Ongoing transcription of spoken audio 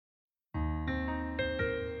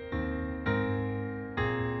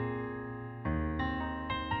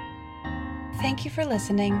Thank you for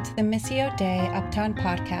listening to the Missio Dei Uptown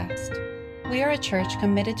podcast. We are a church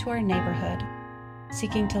committed to our neighborhood,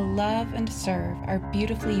 seeking to love and serve our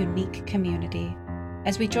beautifully unique community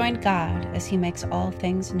as we join God as He makes all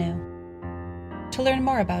things new. To learn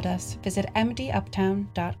more about us, visit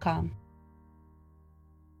mduptown.com.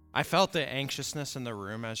 I felt the anxiousness in the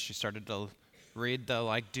room as she started to read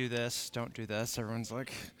the, do this, don't do this. Everyone's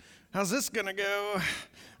like, how's this going to go?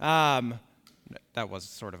 That was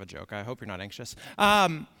sort of a joke. I hope you're not anxious.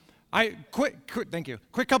 Thank you.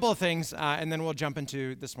 Quick couple of things, and then we'll jump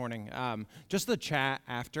into this morning. Just the chat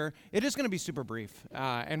after. It is going to be super brief,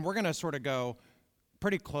 and we're going to sort of go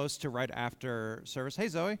pretty close to right after service. Hey,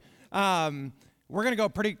 Zoe. We're going to go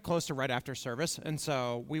pretty close to right after service, and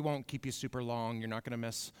so we won't keep you super long. You're not going to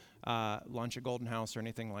miss lunch at Golden House or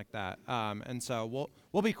anything like that. And so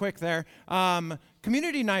we'll be quick there.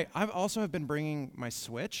 Community night, I also have been bringing my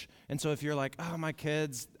Switch, and so if you're like, oh, my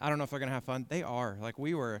kids, I don't know if they're going to have fun, they are. Like,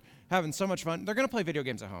 we were having so much fun. They're going to play video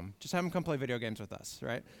games at home. Just have them come play video games with us,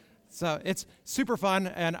 right? So it's super fun,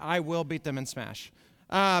 and I will beat them in Smash.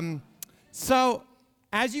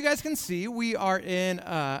 As you guys can see, we are in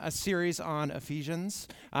a series on Ephesians.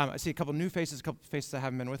 I see a couple new faces, a couple faces that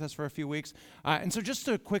haven't been with us for a few weeks. And so just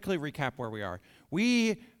to quickly recap where we are,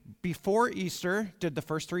 we, before Easter, did the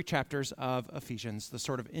first 3 chapters of Ephesians, the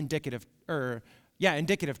sort of indicative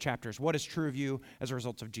chapters. What is true of you as a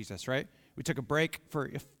result of Jesus, right? We took a break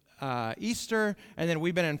for Easter, and then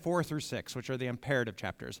we've been in 4 through 6, which are the imperative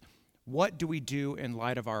chapters. What do we do in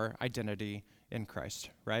light of our identity in Christ,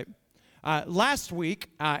 right? Last week,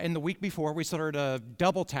 and the week before, we sort of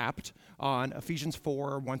double tapped on Ephesians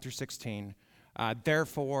 4, 1 through 16.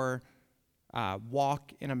 Therefore,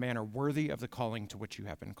 walk in a manner worthy of the calling to which you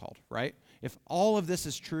have been called, right? If all of this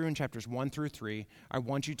is true in chapters 1 through 3, I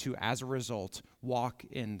want you to, as a result, walk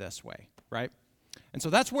in this way, right? And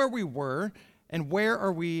so that's where we were, and where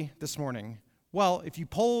are we this morning? Well, if you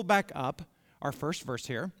pull back up our first verse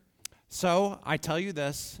here, so I tell you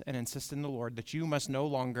this and insist in the Lord that you must no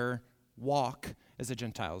longer walk as the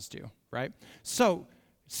Gentiles do, right? So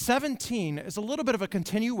 17 is a little bit of a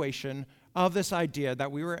continuation of this idea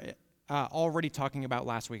that we were already talking about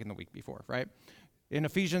last week and the week before, right? In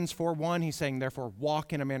Ephesians 4:1, he's saying, therefore,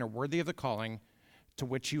 walk in a manner worthy of the calling to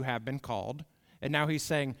which you have been called. And now he's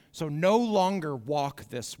saying, so no longer walk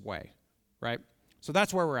this way, right? So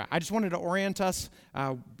that's where we're at. I just wanted to orient us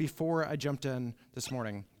before I jumped in this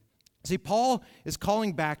morning. See, Paul is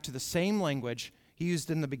calling back to the same language he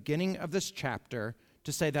used in the beginning of this chapter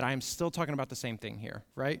to say that I am still talking about the same thing here,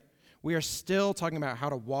 right? We are still talking about how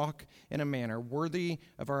to walk in a manner worthy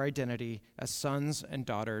of our identity as sons and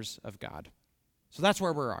daughters of God. So that's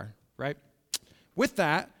where we are, right? With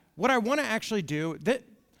that, what I want to actually do, that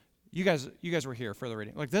you guys were here for the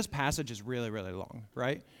reading. Like, this passage is really, really long,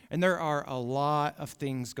 right? And there are a lot of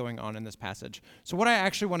things going on in this passage. So what I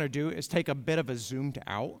actually want to do is take a bit of a zoomed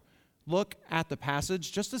out look at the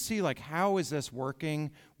passage just to see, like, how is this working?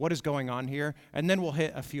 What is going on here? And then we'll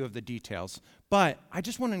hit a few of the details. But I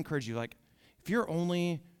just want to encourage you, like, if you're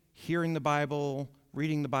only hearing the Bible,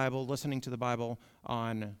 reading the Bible, listening to the Bible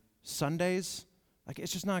on Sundays, like,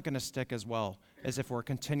 it's just not going to stick as well as if we're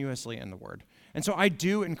continuously in the Word. And so I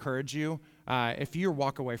do encourage you, if you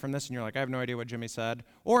walk away from this and you're like, I have no idea what Jimmy said,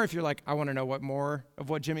 or if you're like, I want to know what more of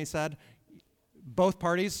what Jimmy said, both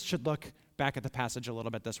parties should look back at the passage a little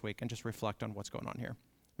bit this week and just reflect on what's going on here.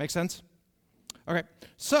 Make sense? Okay,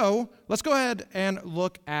 so let's go ahead and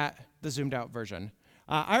look at the zoomed out version.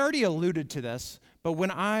 I already alluded to this, but when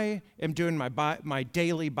I am doing my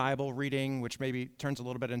daily Bible reading, which maybe turns a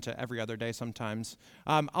little bit into every other day sometimes,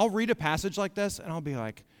 I'll read a passage like this and I'll be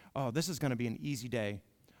like, oh, this is going to be an easy day.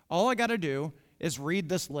 All I got to do is read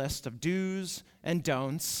this list of do's and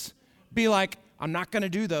don'ts, be like, I'm not going to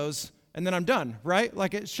do those, and then I'm done, right?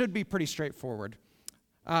 Like, it should be pretty straightforward.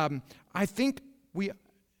 I think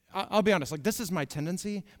I'll be honest, like, this is my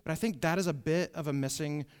tendency, but I think that is a bit of a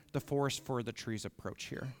missing the forest for the trees approach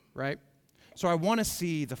here, right? So I want to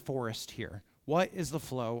see the forest here. What is the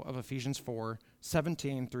flow of Ephesians 4,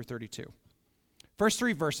 17 through 32? First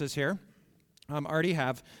 3 verses here, already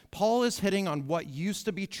have. Paul is hitting on what used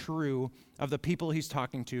to be true of the people he's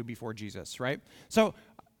talking to before Jesus, right? So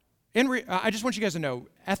I just want you guys to know,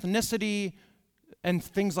 ethnicity and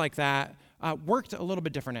things like that worked a little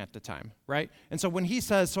bit different at the time, right? And so when he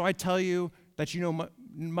says, so I tell you that you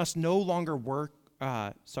must no longer words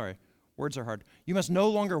are hard. You must no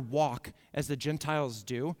longer walk as the Gentiles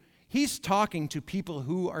do. He's talking to people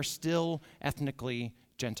who are still ethnically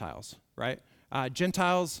Gentiles, right?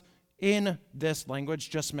 Gentiles in this language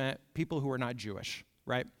just meant people who are not Jewish,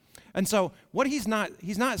 right? And so what he's not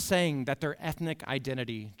saying that their ethnic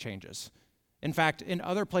identity changes. In fact, in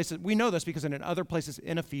other places, we know this because in other places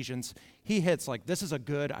in Ephesians, he hits like, this is a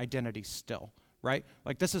good identity still, right?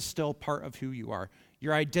 Like this is still part of who you are.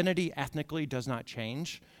 Your identity ethnically does not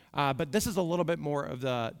change, but this is a little bit more of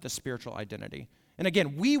the spiritual identity. And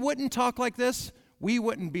again, we wouldn't talk like this. We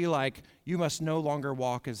wouldn't be like, you must no longer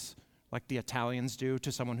walk as like the Italians do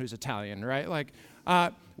to someone who's Italian, right? Like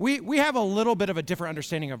we have a little bit of a different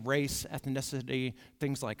understanding of race, ethnicity,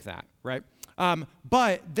 things like that, right?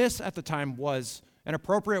 But this at the time was an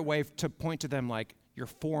appropriate way to point to them like your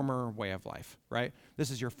former way of life, right?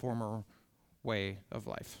 This is your former way of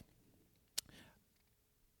life.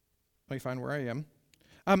 Let me find where I am.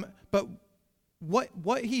 But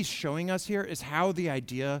what he's showing us here is how the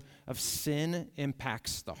idea of sin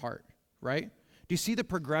impacts the heart, right? Do you see the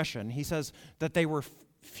progression? He says that they were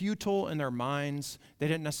futile in their minds. They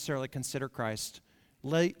didn't necessarily consider Christ.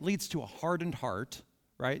 Leads to a hardened heart,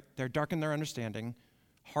 right? They're darkened their understanding,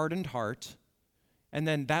 hardened heart, and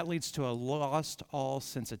then that leads to a lost all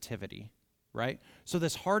sensitivity, right? So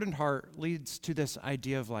this hardened heart leads to this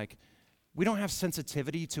idea of like, we don't have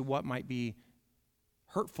sensitivity to what might be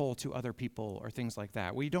hurtful to other people or things like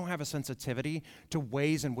that. We don't have a sensitivity to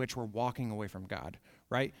ways in which we're walking away from God,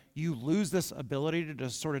 right? You lose this ability to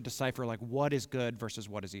just sort of decipher like what is good versus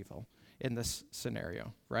what is evil in this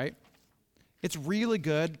scenario, right? It's really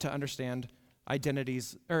good to understand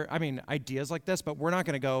ideas like this, but we're not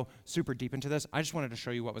going to go super deep into this. I just wanted to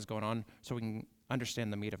show you what was going on so we can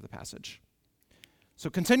understand the meat of the passage. So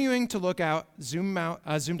continuing to look out, zoomed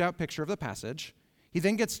out picture of the passage, he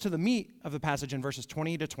then gets to the meat of the passage in verses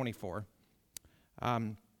 20 to 24.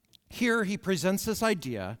 Here he presents this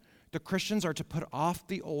idea that Christians are to put off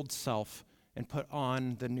the old self and put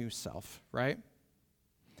on the new self, right?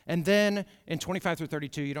 And then in 25 through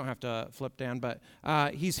 32, you don't have to flip down, but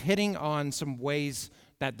he's hitting on some ways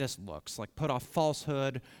that this looks, like put off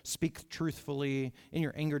falsehood, speak truthfully, in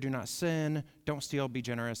your anger do not sin, don't steal, be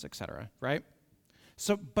generous, etc., right?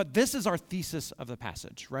 So, but this is our thesis of the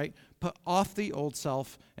passage, right? Put off the old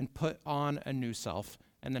self and put on a new self,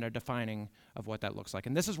 and then a defining of what that looks like.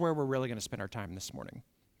 And this is where we're really going to spend our time this morning.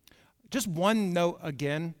 Just one note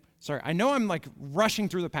again. Sorry, I know I'm like rushing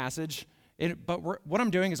through the passage, but what I'm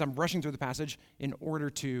doing is I'm rushing through the passage in order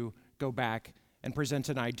to go back and present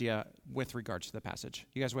an idea with regards to the passage.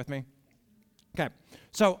 You guys with me? Okay.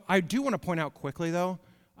 So I do want to point out quickly, though,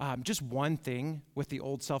 just one thing with the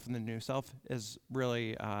old self and the new self is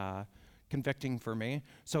really convicting for me.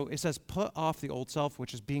 So it says, put off the old self,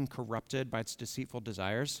 which is being corrupted by its deceitful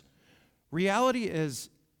desires. Reality is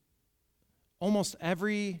almost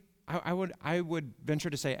every, I would venture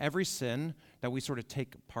to say every sin that we sort of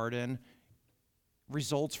take part in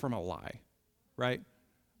results from a lie, right?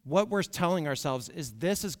 What we're telling ourselves is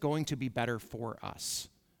this is going to be better for us,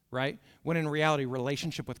 right? When in reality,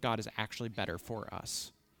 relationship with God is actually better for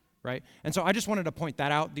us. Right? And so I just wanted to point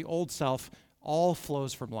that out. The old self all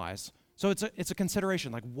flows from lies. So it's a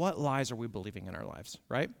consideration, like what lies are we believing in our lives,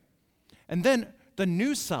 right? And then the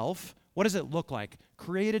new self, what does it look like?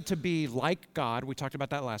 Created to be like God, we talked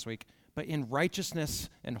about that last week, but in righteousness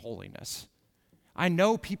and holiness. I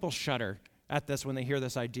know people shudder at this when they hear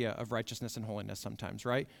this idea of righteousness and holiness sometimes,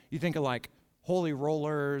 right? You think of like holy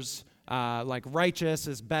rollers, like righteous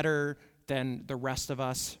is better than the rest of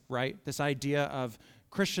us, right? This idea of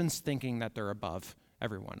Christians thinking that they're above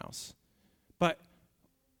everyone else. But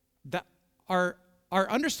that our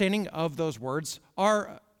understanding of those words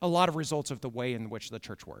are a lot of results of the way in which the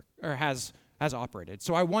church has operated.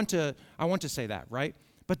 So I want to say that, right?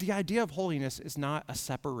 But the idea of holiness is not a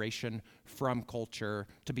separation from culture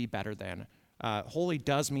to be better than. Holy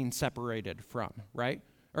does mean separated from, right?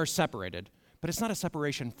 Or separated. But it's not a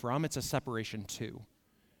separation from, it's a separation to.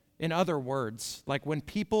 In other words, like when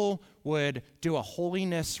people would do a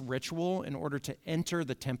holiness ritual in order to enter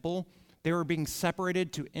the temple, they were being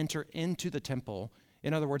separated to enter into the temple.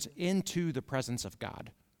 In other words, into the presence of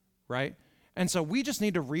God, right? And so we just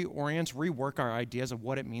need to rework our ideas of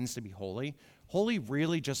what it means to be holy. Holy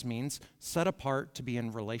really just means set apart to be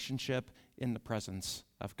in relationship in the presence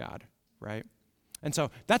of God, right? And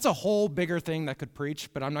so that's a whole bigger thing that could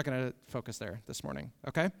preach, but I'm not going to focus there this morning,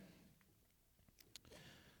 okay?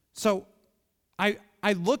 So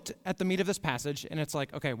I looked at the meat of this passage, and it's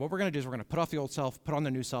like, okay, what we're going to do is we're going to put off the old self, put on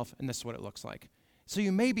the new self, and this is what it looks like. So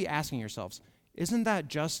you may be asking yourselves, isn't that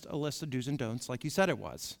just a list of do's and don'ts like you said it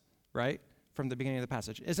was, right, from the beginning of the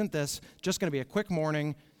passage? Isn't this just going to be a quick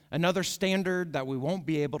morning, another standard that we won't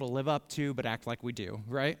be able to live up to but act like we do,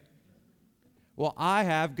 right? Well, I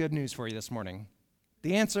have good news for you this morning.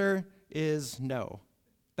 The answer is no.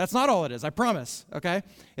 That's not all it is, I promise, okay?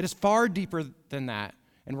 It is far deeper than that.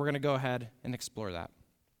 And we're going to go ahead and explore that.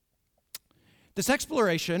 This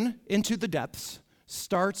exploration into the depths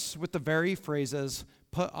starts with the very phrases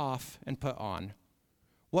put off and put on.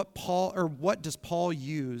 What does Paul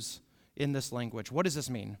use in this language? What does this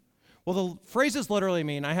mean? Well, the phrases literally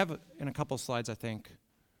mean, I have in a couple slides, I think.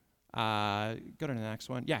 Go to the next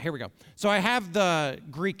one. Yeah, here we go. So I have the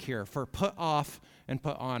Greek here for put off and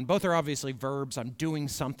put on. Both are obviously verbs. I'm doing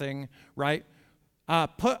something, right?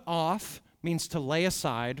 Put off means to lay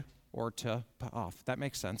aside or to put off. That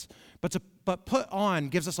makes sense. But put on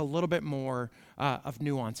gives us a little bit more of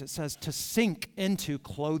nuance. It says to sink into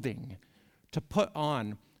clothing, to put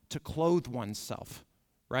on, to clothe oneself,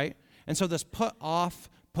 right? And so this put off,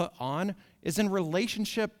 put on is in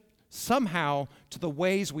relationship somehow to the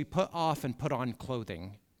ways we put off and put on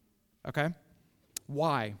clothing, okay?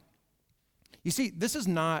 Why? You see, this is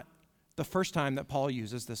not the first time that Paul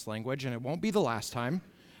uses this language, and it won't be the last time.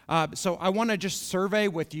 So I want to just survey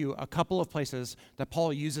with you a couple of places that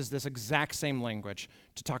Paul uses this exact same language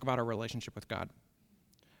to talk about our relationship with God.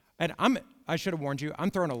 And I should have warned you,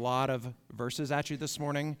 I'm throwing a lot of verses at you this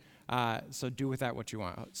morning, so do with that what you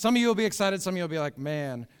want. Some of you will be excited, some of you will be like,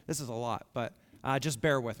 man, this is a lot, but just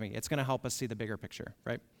bear with me. It's going to help us see the bigger picture,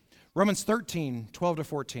 right? Romans 13, 12 to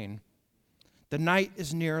 14. The night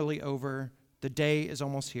is nearly over, the day is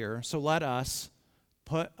almost here, so let us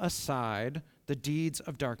put aside the deeds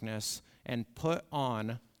of darkness and put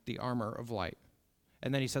on the armor of light.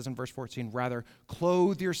 And then he says in verse 14, rather,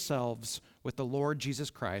 clothe yourselves with the Lord Jesus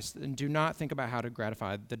Christ and do not think about how to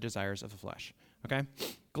gratify the desires of the flesh. Okay?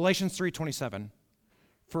 Galatians 3:27.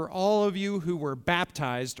 For all of you who were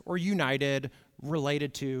baptized or united,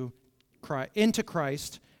 related to into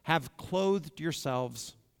Christ, have clothed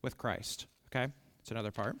yourselves with Christ. Okay? It's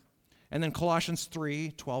another part. And then Colossians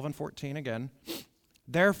 3:12 and 14 again.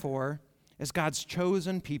 Therefore, as God's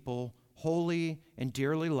chosen people, holy and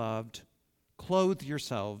dearly loved, clothe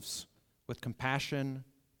yourselves with compassion,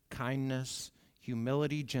 kindness,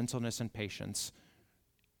 humility, gentleness, and patience.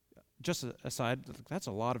 Just aside, that's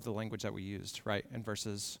a lot of the language that we used, right, in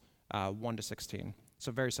verses 1 to 16.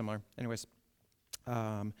 So very similar. Anyways,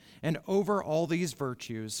 and over all these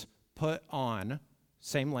virtues, put on,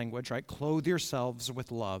 same language, right, clothe yourselves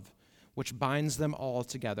with love, which binds them all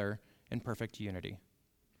together in perfect unity.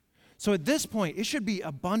 So at this point, it should be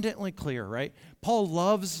abundantly clear, right? Paul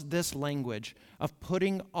loves this language of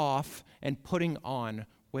putting off and putting on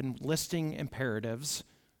when listing imperatives,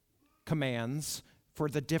 commands for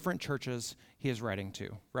the different churches he is writing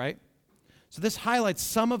to, right? So this highlights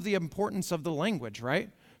some of the importance of the language, right?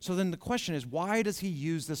 So then the question is, why does he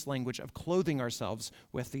use this language of clothing ourselves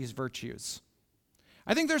with these virtues?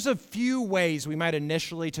 I think there's a few ways we might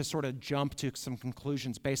initially to sort of jump to some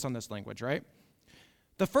conclusions based on this language, right?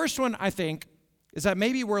 The first one, I think, is that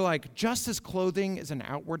maybe we're like, just as clothing is an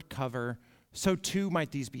outward cover, so too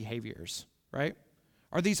might these behaviors, right?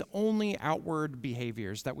 Are these only outward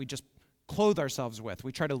behaviors that we just clothe ourselves with,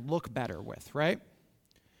 we try to look better with, right?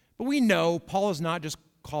 But we know Paul is not just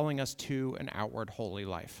calling us to an outward holy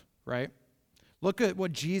life, right? Look at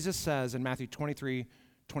what Jesus says in Matthew 23,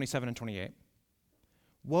 27 and 28.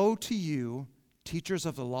 Woe to you, teachers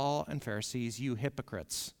of the law and Pharisees, you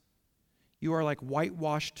hypocrites! You are like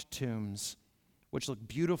whitewashed tombs, which look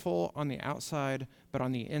beautiful on the outside, but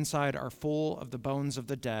on the inside are full of the bones of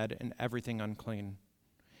the dead and everything unclean.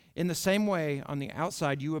 In the same way, on the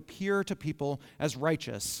outside you appear to people as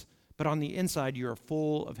righteous, but on the inside you are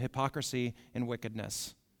full of hypocrisy and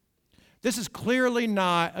wickedness. This is clearly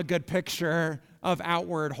not a good picture of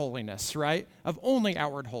outward holiness, right? Of only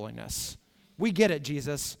outward holiness. We get it,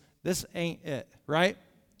 Jesus. This ain't it, right?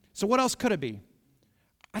 So what else could it be?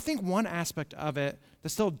 I think one aspect of it that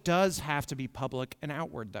still does have to be public and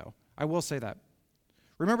outward, though. I will say that.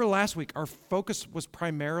 Remember last week, our focus was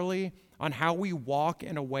primarily on how we walk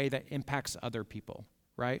in a way that impacts other people,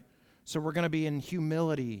 right? So we're going to be in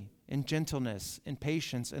humility, in gentleness, in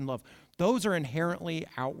patience, in love. Those are inherently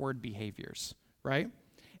outward behaviors, right?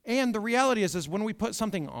 And the reality is when we put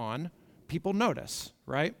something on, people notice,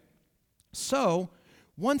 right? So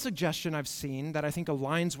one suggestion I've seen that I think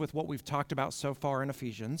aligns with what we've talked about so far in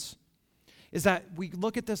Ephesians is that we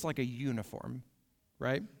look at this like a uniform,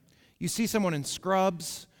 right? You see someone in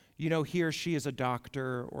scrubs, you know he or she is a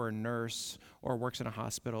doctor or a nurse or works in a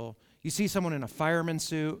hospital. You see someone in a fireman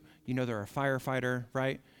suit, you know they're a firefighter,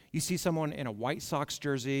 right? You see someone in a White Sox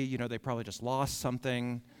jersey, you know they probably just lost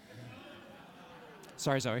something.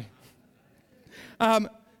 Sorry, Zoe.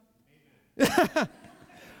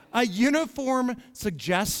 A uniform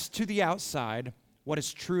suggests to the outside what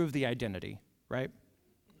is true of the identity, right?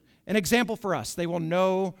 An example for us, they will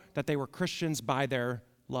know that they were Christians by their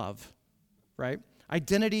love, right?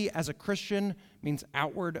 Identity as a Christian means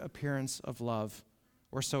outward appearance of love,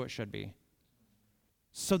 or so it should be.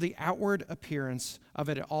 So the outward appearance of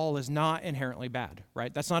it all is not inherently bad,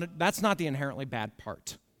 right? That's not the inherently bad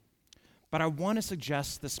part. But I want to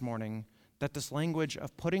suggest this morning that this language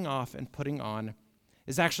of putting off and putting on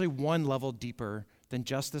is actually one level deeper than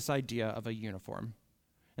just this idea of a uniform.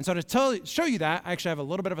 And so to show you that, I actually have a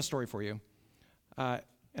little bit of a story for you.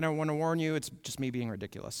 And I want to warn you, it's just me being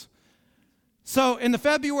ridiculous. So in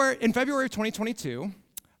February of 2022,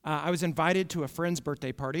 I was invited to a friend's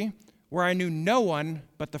birthday party where I knew no one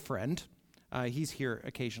but the friend. He's here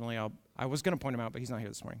occasionally. I was going to point him out, but he's not here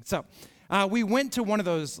this morning. So we went to one of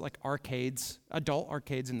those like arcades, adult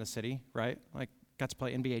arcades in the city, right? Like got to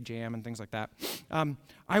play NBA Jam and things like that.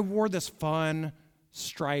 I wore this fun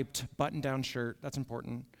striped button-down shirt. That's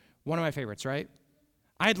important. One of my favorites, right?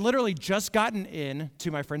 I had literally just gotten in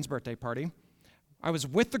to my friend's birthday party. I was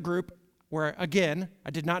with the group where, again,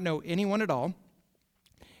 I did not know anyone at all.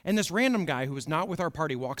 And this random guy who was not with our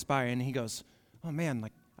party walks by and he goes, "Oh man,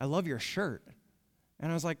 like I love your shirt."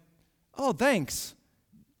 And I was like, "Oh, thanks.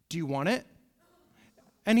 Do you want it?"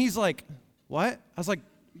 And he's like, "What?" I was like,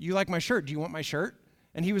 "You like my shirt? Do you want my shirt?"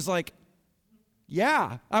 And he was like,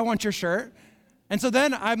 "Yeah, I want your shirt." And so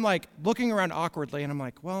then I'm like looking around awkwardly and I'm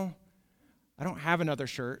like, "Well, I don't have another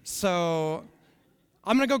shirt, so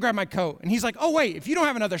I'm going to go grab my coat." And he's like, "Oh, wait, if you don't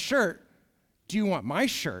have another shirt, do you want my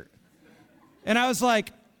shirt?" And I was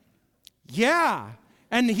like, "Yeah."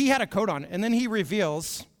 And he had a coat on, and then he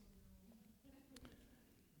reveals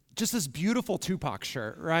just this beautiful Tupac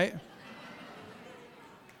shirt, right?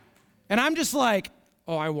 And I'm just like,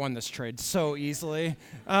 oh, I won this trade so easily.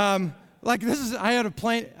 I had a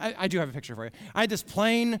plain, I do have a picture for you. I had this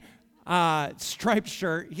plain striped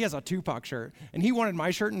shirt. He has a Tupac shirt, and he wanted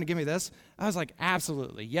my shirt and to give me this. I was like,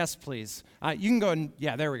 absolutely, yes, please. You can go and,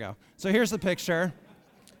 yeah, there we go. So here's the picture.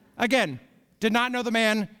 Again, did not know the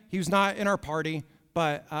man. He was not in our party,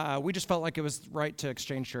 but we just felt like it was right to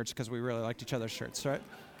exchange shirts because we really liked each other's shirts, right?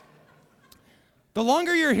 The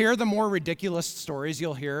longer you're here, the more ridiculous stories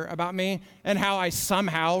you'll hear about me and how I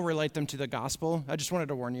somehow relate them to the gospel. I just wanted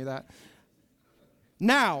to warn you that.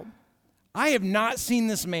 Now, I have not seen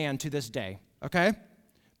this man to this day, okay?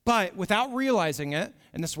 But without realizing it,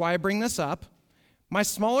 and this is why I bring this up, my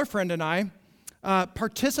smaller friend and I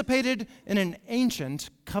participated in an ancient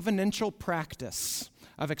covenantal practice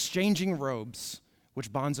of exchanging robes,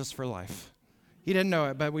 which bonds us for life. He didn't know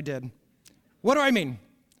it, but we did. What do I mean?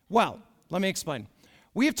 Well, let me explain.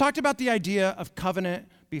 We have talked about the idea of covenant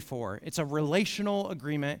before. It's a relational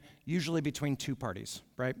agreement, usually between two parties,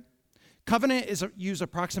 right? Covenant is used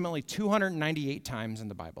approximately 298 times in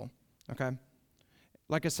the Bible, okay?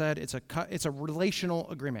 Like I said, it's a relational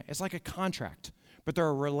agreement. It's like a contract, but there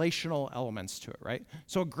are relational elements to it, right?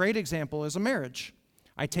 So a great example is a marriage.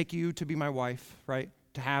 I take you to be my wife, right?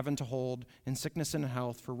 To have and to hold in sickness and in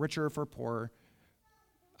health, for richer or for poorer,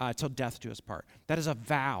 till death do us part. That is a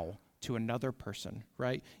vow to another person,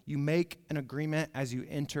 right? You make an agreement as you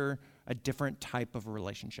enter a different type of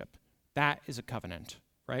relationship. That is a covenant,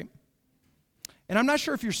 right? And I'm not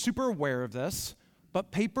sure if you're super aware of this,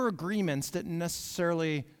 but paper agreements didn't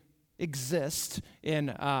necessarily exist in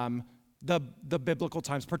the biblical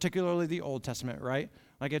times, particularly the Old Testament, right?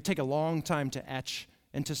 Like it'd take a long time to etch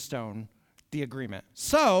into stone the agreement.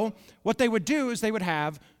 So what they would do is they would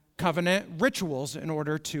have covenant rituals in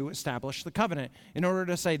order to establish the covenant. In order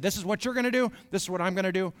to say, this is what you're going to do, this is what I'm going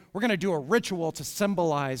to do. We're going to do a ritual to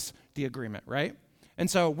symbolize the agreement, right? And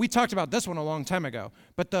so we talked about this one a long time ago,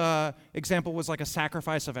 but the example was like a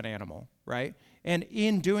sacrifice of an animal, right? And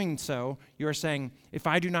in doing so, you are saying, if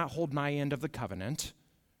I do not hold my end of the covenant,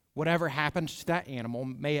 whatever happened to that animal,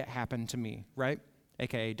 may it happen to me, right?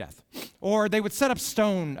 AKA death. Or they would set up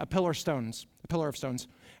a pillar of stones,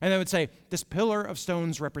 and they would say, this pillar of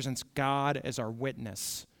stones represents God as our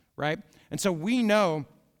witness, right? And so we know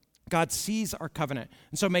God sees our covenant.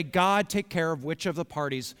 And so may God take care of which of the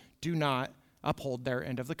parties do not uphold their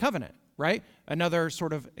end of the covenant, right? Another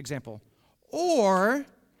sort of example. Or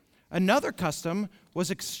another custom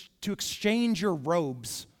was to exchange your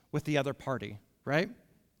robes with the other party, right?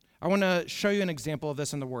 I want to show you an example of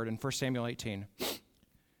this in the Word in 1 Samuel 18.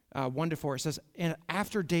 1-4, it says, and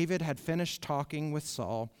after David had finished talking with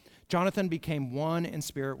Saul, Jonathan became one in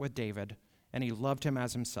spirit with David, and he loved him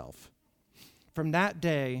as himself. From that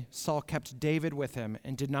day, Saul kept David with him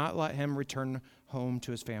and did not let him return home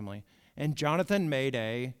to his family. And Jonathan made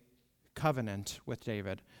a covenant with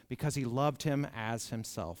David because he loved him as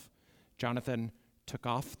himself. Jonathan took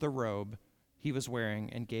off the robe he was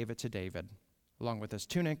wearing and gave it to David, along with his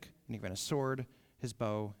tunic and even his sword, his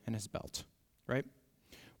bow, and his belt, right?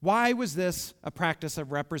 Why was this a practice that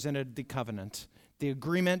represented the covenant, the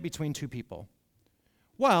agreement between two people?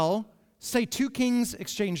 Well, say two kings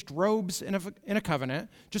exchanged robes in a covenant.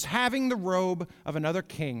 Just having the robe of another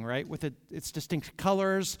king, right, with its distinct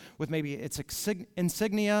colors, with maybe its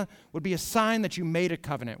insignia, would be a sign that you made a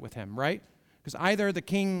covenant with him, right? Because either the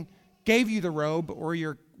king gave you the robe or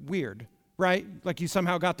you're weird, right? Like you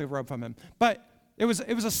somehow got the robe from him. But it was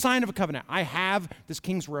a sign of a covenant. I have this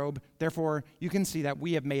king's robe, therefore you can see that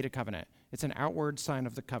we have made a covenant. It's an outward sign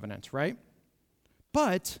of the covenant, right?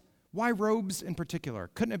 But why robes in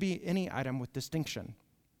particular? Couldn't it be any item with distinction?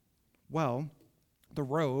 Well, the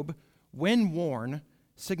robe, when worn,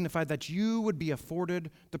 signified that you would be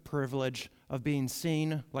afforded the privilege of being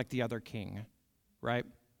seen like the other king, right?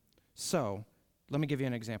 So, let me give you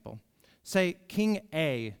an example. Say King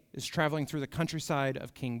A is traveling through the countryside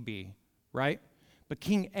of King B, right? But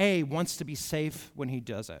King A wants to be safe when he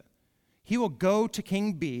does it. He will go to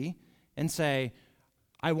King B and say,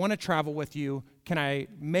 I want to travel with you. Can I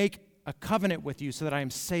make a covenant with you so that I am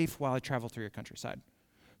safe while I travel through your countryside?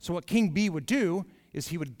 So what King B would do is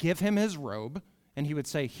he would give him his robe, and he would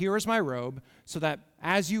say, here is my robe, so that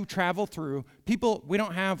as you travel through, people, we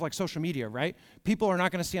don't have like social media, right? People are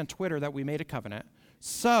not going to see on Twitter that we made a covenant.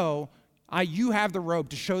 So you have the robe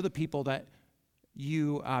to show the people that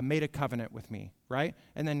you made a covenant with me, right?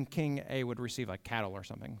 And then King A would receive like cattle or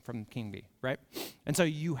something from King B, right? And so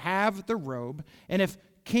you have the robe, and if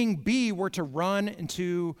King B were to run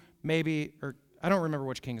into maybe, or I don't remember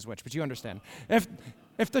which king is which, but you understand.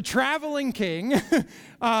 If the traveling king,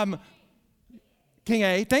 King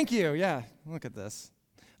A, thank you, yeah, look at this.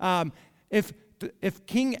 If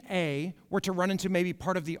King A were to run into maybe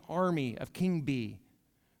part of the army of King B,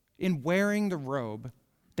 in wearing the robe,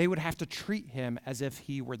 they would have to treat him as if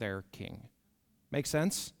he were their king. Make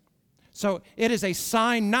sense? So it is a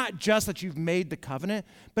sign not just that you've made the covenant,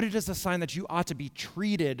 but it is a sign that you ought to be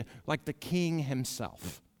treated like the king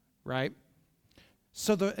himself, right?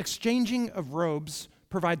 So the exchanging of robes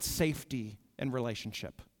provides safety in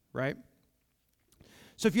relationship, right?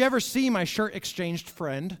 So if you ever see my shirt exchanged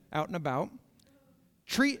friend out and about,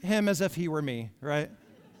 treat him as if he were me, right?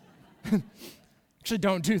 Actually,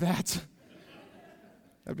 don't do that.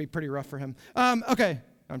 That would be pretty rough for him. Okay.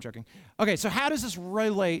 I'm joking. Okay, so how does this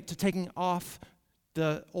relate to taking off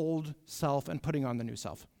the old self and putting on the new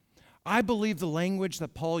self? I believe the language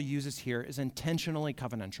that Paul uses here is intentionally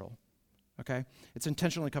covenantal, okay? It's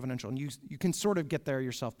intentionally covenantal, and you can sort of get there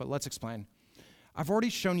yourself, but let's explain. I've already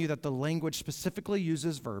shown you that the language specifically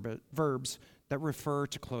uses verbs that refer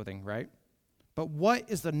to clothing, right? But what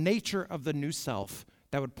is the nature of the new self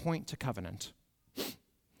that would point to covenant?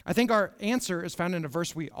 I think our answer is found in a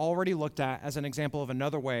verse we already looked at as an example of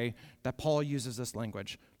another way that Paul uses this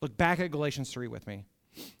language. Look back at Galatians 3 with me.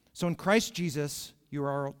 So in Christ Jesus, you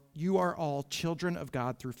are all children of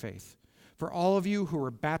God through faith. For all of you who were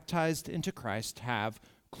baptized into Christ have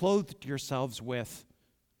clothed yourselves with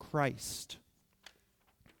Christ.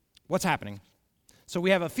 What's happening? So we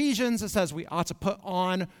have Ephesians that says we ought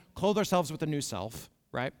to clothe ourselves with a new self,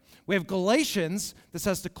 right? We have Galatians that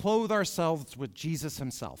says to clothe ourselves with Jesus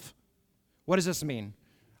himself. What does this mean?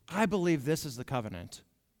 I believe this is the covenant.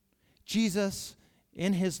 Jesus,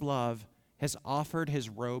 in his love, has offered his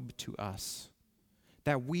robe to us,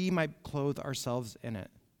 that we might clothe ourselves in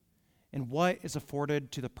it. And what is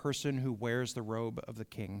afforded to the person who wears the robe of the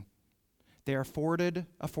king? They are afforded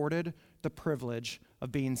the privilege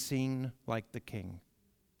of being seen like the king,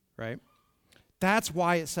 right? That's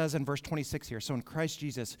why it says in verse 26 here, so in Christ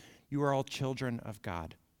Jesus, you are all children of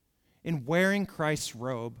God. In wearing Christ's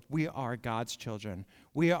robe, we are God's children.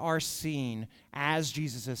 We are seen as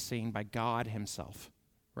Jesus is seen by God himself,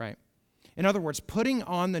 right? In other words, putting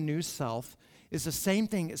on the new self is the same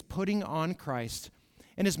thing as putting on Christ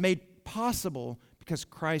and is made possible because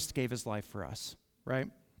Christ gave his life for us, right?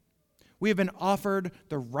 We have been offered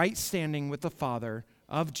the right standing with the Father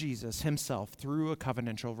of Jesus himself through a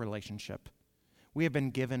covenantal relationship. We have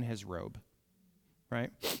been given his robe,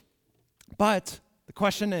 right? But the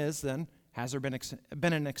question is then, has there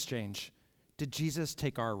been an exchange? Did Jesus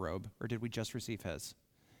take our robe, or did we just receive his?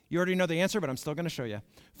 You already know the answer, but I'm still going to show you.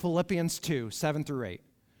 Philippians 2, 7 through 8.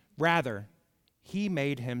 Rather, he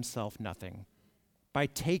made himself nothing by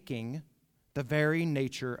taking the very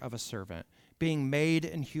nature of a servant, being made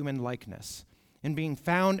in human likeness, and being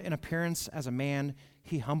found in appearance as a man,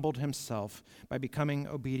 he humbled himself by becoming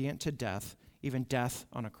obedient to death, even death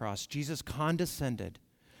on a cross. Jesus condescended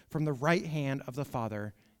from the right hand of the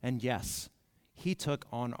Father, and yes, he took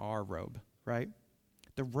on our robe, right?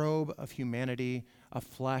 The robe of humanity, of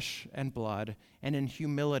flesh and blood, and in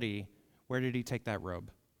humility, where did he take that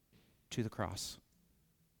robe? To the cross.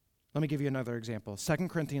 Let me give you another example. 2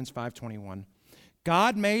 Corinthians 5:21.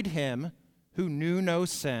 God made him who knew no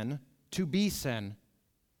sin to be sin,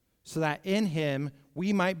 so that in him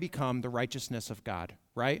we might become the righteousness of God,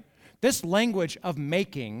 right? This language of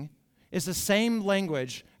making is the same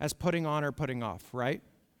language as putting on or putting off, right?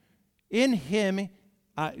 In him,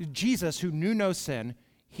 Jesus, who knew no sin,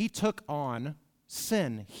 he took on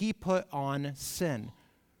sin. He put on sin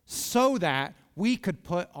so that we could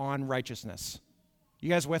put on righteousness. You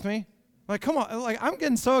guys with me? Like, come on. Like, I'm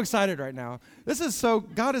getting so excited right now.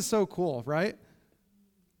 God is so cool, right?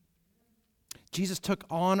 Jesus took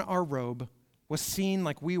on our robe, was seen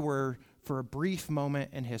like we were for a brief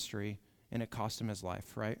moment in history, and it cost him his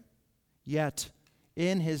life, right? Yet,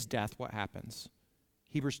 in his death, what happens?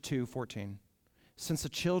 Hebrews 2:14. Since the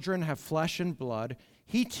children have flesh and blood,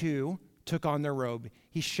 he too took on their robe.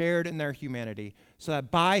 He shared in their humanity, so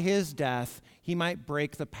that by his death, he might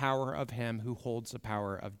break the power of him who holds the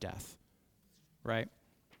power of death, right?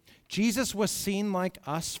 Jesus was seen like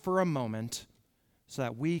us for a moment, so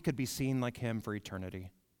that we could be seen like him for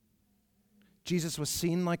eternity. Jesus was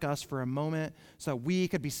seen like us for a moment, so that we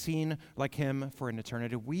could be seen like him for an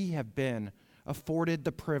eternity. We have been afforded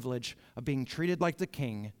the privilege of being treated like the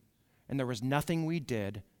king, and there was nothing we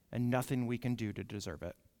did and nothing we can do to deserve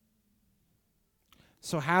it.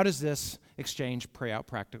 So how does this exchange play out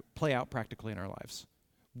practically in our lives?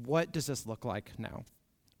 What does this look like now?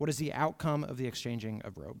 What is the outcome of the exchanging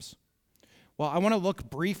of robes? Well, I want to look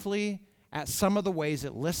briefly at some of the ways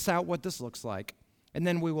it lists out what this looks like, and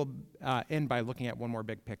then we will end by looking at one more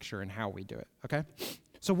big picture and how we do it, okay?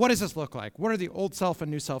 So what does this look like? What are the old self and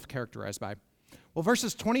new self characterized by? Well,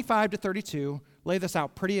 verses 25 to 32 lay this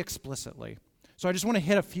out pretty explicitly. So I just want to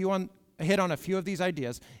hit on a few of these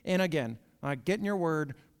ideas. And again, get in your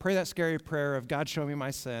word, pray that scary prayer of God, show me my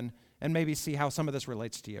sin, and maybe see how some of this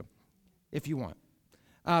relates to you, if you want.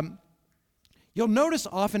 You'll notice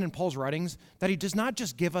often in Paul's writings that he does not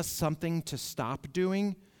just give us something to stop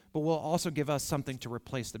doing, but will also give us something to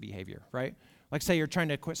replace the behavior, right? Like say you're trying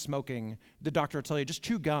to quit smoking, the doctor will tell you, just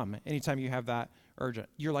chew gum anytime you have that urge.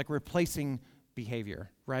 You're like replacing behavior,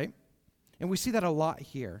 right? And we see that a lot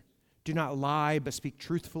here. Do not lie, but speak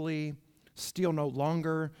truthfully. Steal no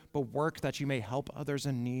longer, but work that you may help others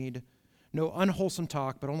in need. No unwholesome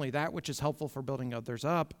talk, but only that which is helpful for building others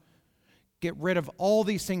up. Get rid of all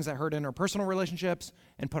these things that hurt interpersonal relationships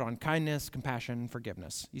and put on kindness, compassion,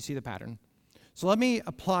 forgiveness. You see the pattern. So let me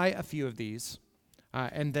apply a few of these,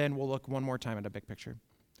 and then we'll look one more time at a big picture.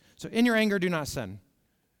 So in your anger, do not sin.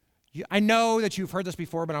 I know that you've heard this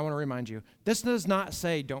before, but I want to remind you. This does not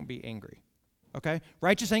say don't be angry, okay?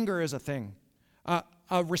 Righteous anger is a thing.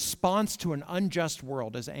 A response to an unjust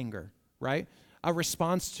world is anger, right? A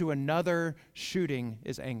response to another shooting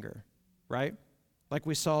is anger, right? Like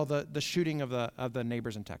we saw the shooting of the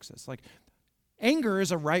neighbors in Texas. Like anger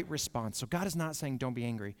is a right response. So God is not saying don't be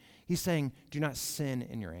angry. He's saying do not sin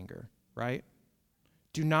in your anger, right?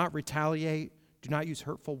 Do not retaliate. Do not use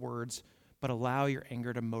hurtful words, but allow your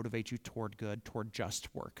anger to motivate you toward good, toward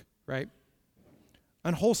just work, right?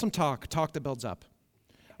 Unwholesome talk that builds up.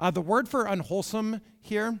 The word for unwholesome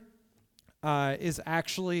here is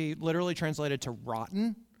actually literally translated to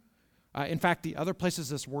rotten. In fact, the other places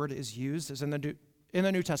this word is used is in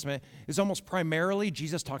the New Testament is almost primarily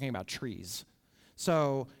Jesus talking about trees.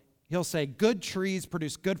 So he'll say good trees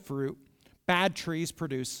produce good fruit, bad trees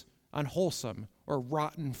produce unwholesome or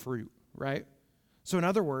rotten fruit, right? So in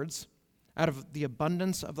other words, out of the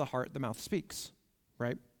abundance of the heart, the mouth speaks,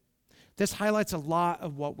 right? This highlights a lot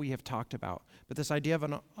of what we have talked about, but this idea of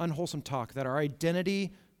an unwholesome talk, that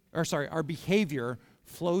our behavior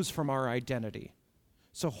flows from our identity.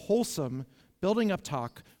 So wholesome, building up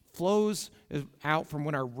talk flows out from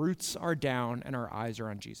when our roots are down and our eyes are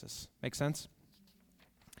on Jesus. Make sense?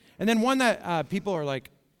 And then one that people are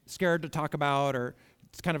like scared to talk about or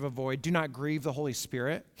kind of avoid, do not grieve the Holy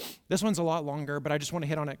Spirit. This one's a lot longer, but I just want to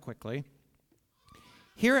hit on it quickly.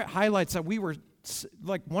 Here it highlights that we were,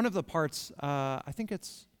 like one of the parts, I think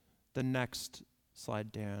it's the next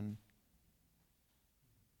slide, Dan.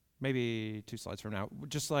 Maybe 2 slides from now.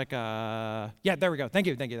 Just like, yeah, there we go. Thank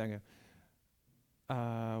you.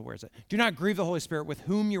 Where is it? Do not grieve the Holy Spirit with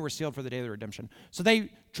whom you were sealed for the day of the redemption. So they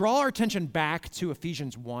draw our attention back to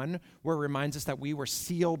Ephesians 1, where it reminds us that we were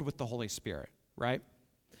sealed with the Holy Spirit, right?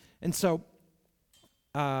 And so,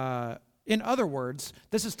 in other words,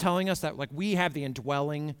 this is telling us that like we have the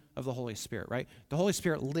indwelling of the Holy Spirit, right? The Holy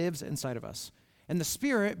Spirit lives inside of us. And the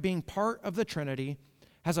Spirit, being part of the Trinity,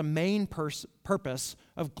 has a main purpose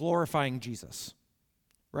of glorifying Jesus,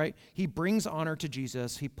 right? He brings honor to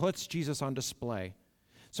Jesus. He puts Jesus on display.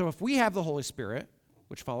 So if we have the Holy Spirit,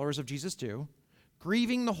 which followers of Jesus do,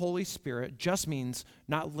 grieving the Holy Spirit just means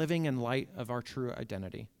not living in light of our true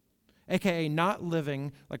identity, aka not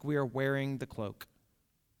living like we are wearing the cloak.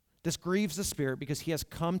 This grieves the Spirit because he has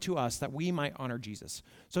come to us that we might honor Jesus.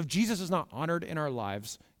 So if Jesus is not honored in our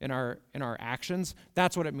lives, in our actions,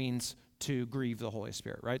 that's what it means to grieve the Holy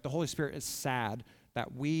Spirit, right? The Holy Spirit is sad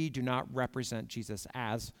that we do not represent Jesus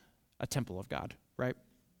as a temple of God, right?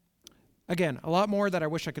 Again, a lot more that I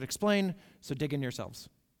wish I could explain, so dig in yourselves.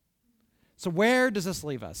 So where does this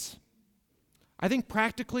leave us? I think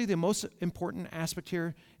practically the most important aspect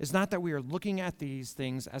here is not that we are looking at these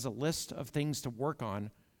things as a list of things to work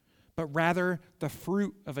on, but rather the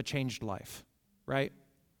fruit of a changed life, right?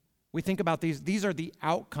 We think about these are the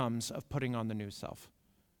outcomes of putting on the new self,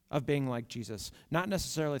 of being like Jesus. Not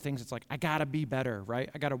necessarily things it's like, I gotta be better, right?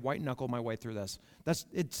 I gotta white knuckle my way through this.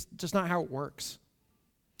 It's just not how it works.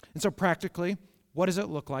 And so practically, what does it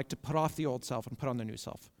look like to put off the old self and put on the new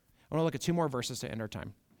self? I want to look at two more verses to end our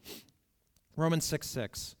time. Romans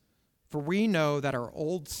 6:6. For we know that our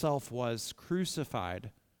old self was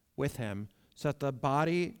crucified with him so that the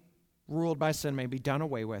body ruled by sin may be done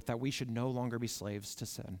away with, that we should no longer be slaves to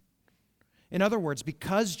sin. In other words,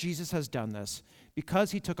 because Jesus has done this,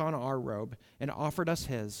 because he took on our robe and offered us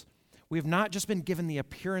his, we have not just been given the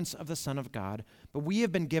appearance of the Son of God, but we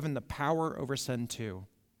have been given the power over sin too.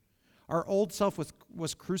 Our old self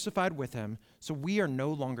was crucified with him, so we are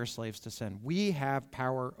no longer slaves to sin. We have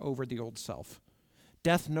power over the old self.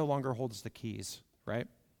 Death no longer holds the keys, right?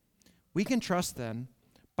 We can trust then,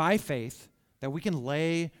 by faith, that we can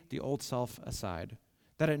lay the old self aside,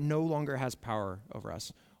 that it no longer has power over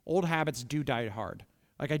us. Old habits do die hard.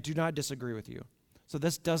 Like, I do not disagree with you. So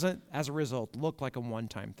this doesn't, as a result, look like a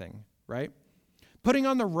one-time thing, right? Putting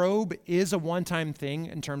on the robe is a one-time thing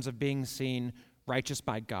in terms of being seen righteous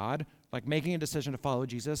by God. Like making a decision to follow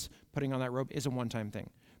Jesus, putting on that robe is a one-time thing.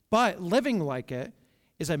 But living like it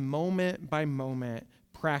is a moment-by-moment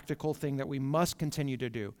practical thing that we must continue to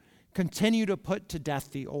do. Continue to put to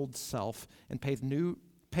death the old self and pave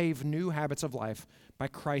new habits of life by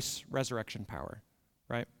Christ's resurrection power,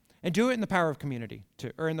 right? And do it in the power of community,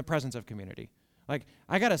 or in the presence of community. Like,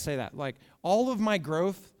 I gotta say that. Like, all of my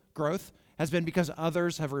growth has been because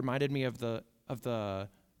others have reminded me of the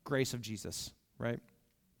grace of Jesus, right?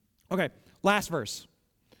 Okay, last verse,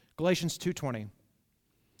 Galatians 2:20.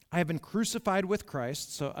 I have been crucified with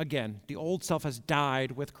Christ. So again, the old self has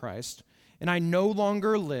died with Christ. And I no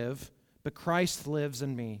longer live, but Christ lives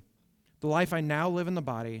in me. The life I now live in the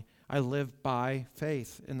body, I live by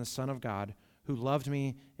faith in the Son of God, who loved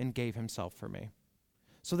me and gave himself for me.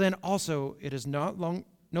 So then also, it is no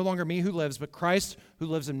longer me who lives, but Christ who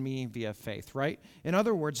lives in me via faith, right? In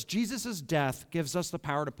other words, Jesus' death gives us the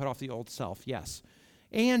power to put off the old self, yes.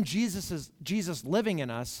 And Jesus living in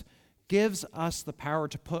us gives us the power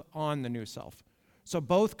to put on the new self. So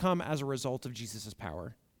both come as a result of Jesus'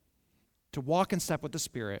 power. To walk in step with the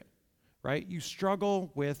Spirit, right? You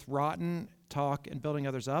struggle with rotten talk and building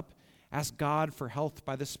others up. Ask God for help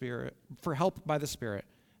by the Spirit,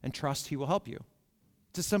 and trust he will help you.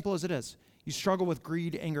 It's as simple as it is. You struggle with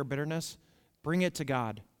greed, anger, bitterness, bring it to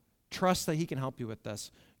God. Trust that he can help you with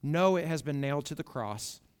this. Know it has been nailed to the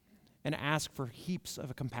cross, and ask for heaps of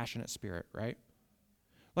a compassionate spirit, right?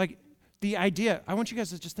 Like, the idea, I want you guys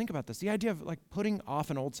to just think about this. The idea of like putting off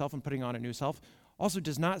an old self and putting on a new self also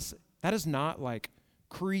does not like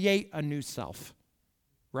create a new self,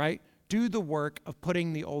 right? Do the work of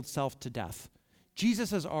putting the old self to death.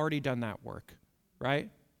 Jesus has already done that work, right?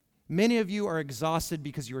 Many of you are exhausted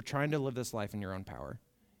because you are trying to live this life in your own power,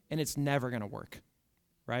 and it's never going to work,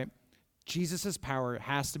 right? Jesus' power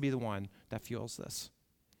has to be the one that fuels this.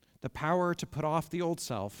 The power to put off the old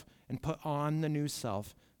self and put on the new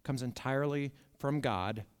self comes entirely from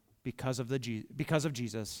God because of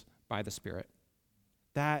Jesus by the Spirit.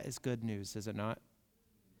 That is good news, is it not?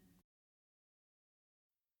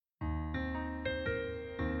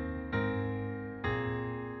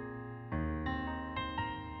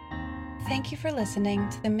 Thank you for listening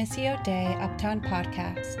to the Missio Dei Uptown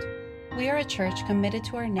podcast. We are a church committed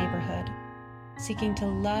to our neighborhood, seeking to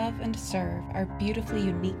love and serve our beautifully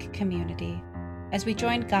unique community as we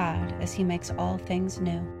join God as he makes all things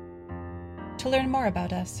new. To learn more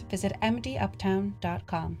about us, visit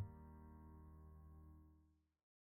mduptown.com.